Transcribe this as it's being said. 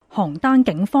邯鄲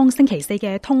警方星期四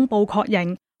嘅通報確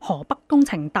認，河北工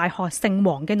程大學姓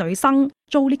黃嘅女生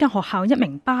遭呢間學校一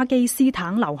名巴基斯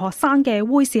坦留學生嘅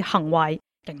猥褻行為，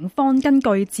警方根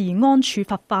據治安處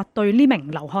罰法對呢名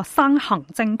留學生行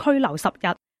政拘留10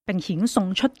日，並遣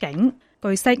送出境。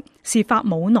據悉，事發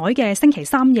冇耐嘅星期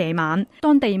三夜晚，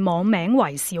當地網名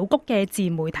為小谷嘅自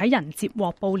媒體人接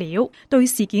獲報料，對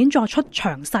事件作出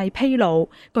詳細披露。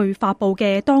據發布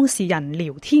嘅當事人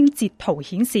聊天截圖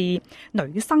顯示，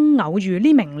女生偶遇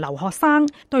呢名留學生，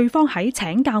對方喺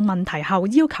請教問題後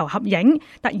要求合影，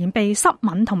突然被濕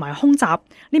吻同埋空襲。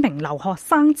呢名留學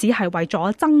生只係為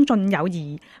咗增進友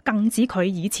誼，更指佢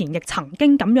以前亦曾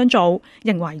經咁樣做，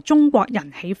認為中國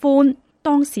人喜歡。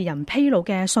當事人披露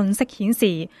嘅信息顯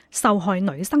示，受害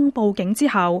女生報警之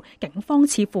後，警方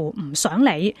似乎唔想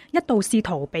理，一度試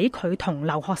圖俾佢同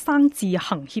留學生自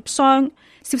行協商。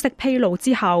消息披露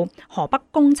之後，河北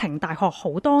工程大學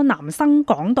好多男生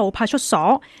趕到派出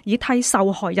所，以替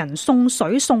受害人送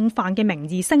水送飯嘅名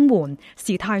義聲援，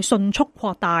事態迅速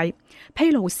擴大。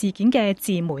披露事件嘅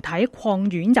自媒體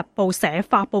礦苑日報社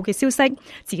發布嘅消息，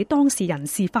指當事人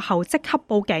事發後即刻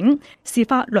報警，事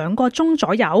發2個鐘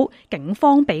左右，警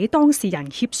方俾當事人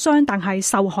協商，但係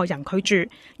受害人拒絕。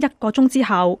1個鐘之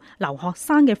後，留學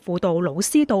生嘅輔導老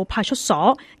師到派出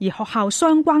所，而學校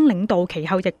相關領導其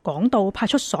後亦趕到派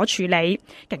出所處理。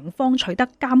警方取得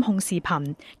監控視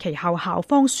頻，其後校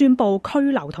方宣布拘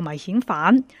留同埋遣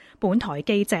返。本台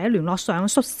記者聯絡上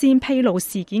率先披露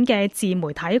事件嘅自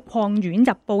媒體礦苑日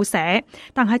報社，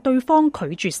但係對方拒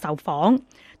絕受訪。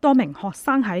多名學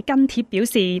生喺跟帖表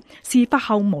示，事發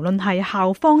後無論係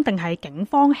校方定係警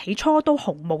方，起初都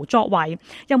毫無作為，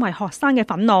因為學生嘅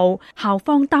憤怒，校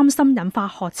方擔心引發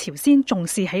學潮先重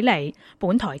視起嚟。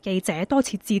本台記者多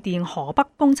次致電河北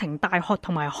工程大學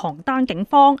同埋邯鄲警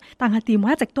方，但係電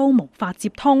話一直都無法接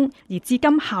通，而至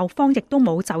今校方亦都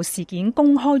冇就事件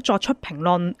公開作出評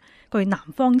論。據南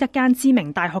方一間知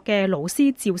名大學嘅老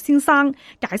師趙先生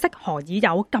解釋，何以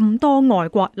有咁多外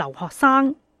國留學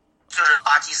生。就是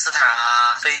巴基斯坦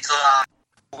啊、非洲啊，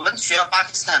我們學校巴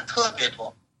基斯坦特別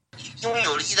多，因為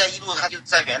有了一帶一路，它就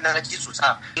在原來的基礎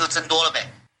上又增多了唄。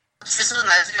其實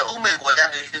來自於歐美國家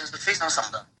的學生是非常少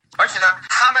的，而且呢，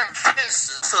他們確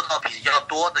實受到比較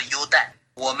多的優待。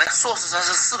我們碩士生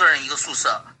是4個人一個宿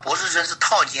舍，博士生是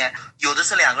套間，有的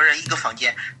是2個人一個房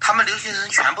間。他們留學生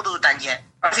全部都是單間，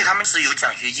而且他們是有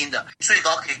獎學金的，最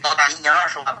高可以高達1年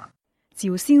20萬。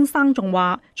趙先生仲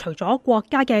話，除咗國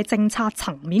家嘅政策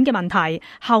層面嘅問題，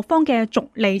校方嘅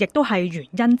逐利亦都係原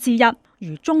因之一。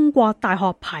如中國大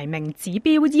學排名指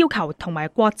標要求同埋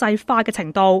國際化嘅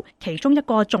程度，其中一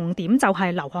個重點就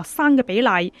係留學生嘅比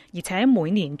例，而且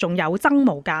每年仲有增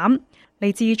無減。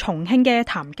嚟自重慶嘅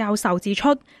譚教授指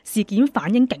出，事件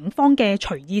反映警方嘅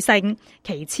隨意性。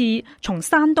其次，從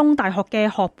山東大學嘅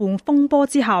學伴風波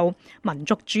之後，民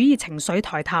族主義情緒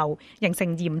抬頭，形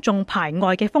成嚴重排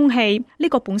外嘅風氣，呢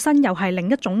個本身又係另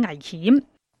一種危險。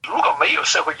如果沒有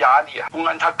社會壓力，公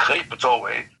安他可以不作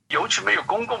為，尤其沒有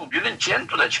公共輿論監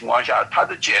督的情況下，他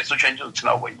的解釋權就是成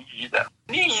了唯一的。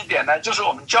另一點呢，就是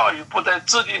我們教育部在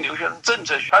制定留學生政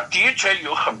策時，它的確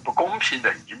有很不公平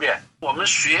的一面。我們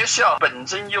學校本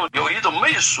身又有一種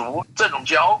媚俗這種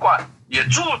嬌慣，也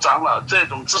助長了這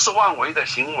種知識妄為的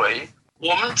行為。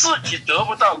我們自己得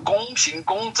不到公平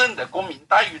公正的公民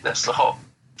待遇的時候，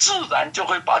自然就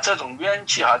會把這種冤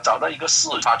氣找到一個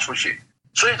釋發出去。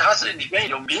所以它是裏面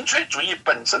有民粹主義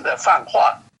本身的泛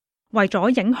化。為咗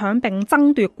影響並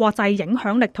爭奪國際影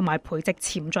響力同埋培植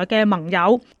潛在嘅盟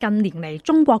友，近年嚟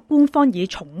中國官方以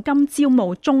重金招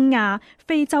募中亞、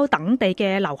非洲等地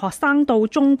嘅留學生到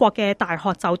中國嘅大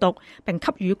學就讀，並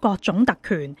給予各種特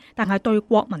權，但係對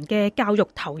國民嘅教育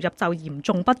投入就嚴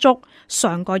重不足。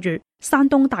上個月，山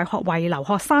東大學為留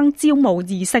學生招募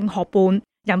異性學伴，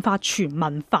引發全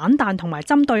民反彈同埋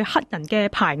針對黑人嘅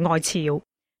排外潮。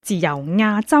自由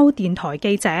亞洲電台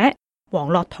記者黃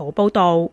樂圖報道。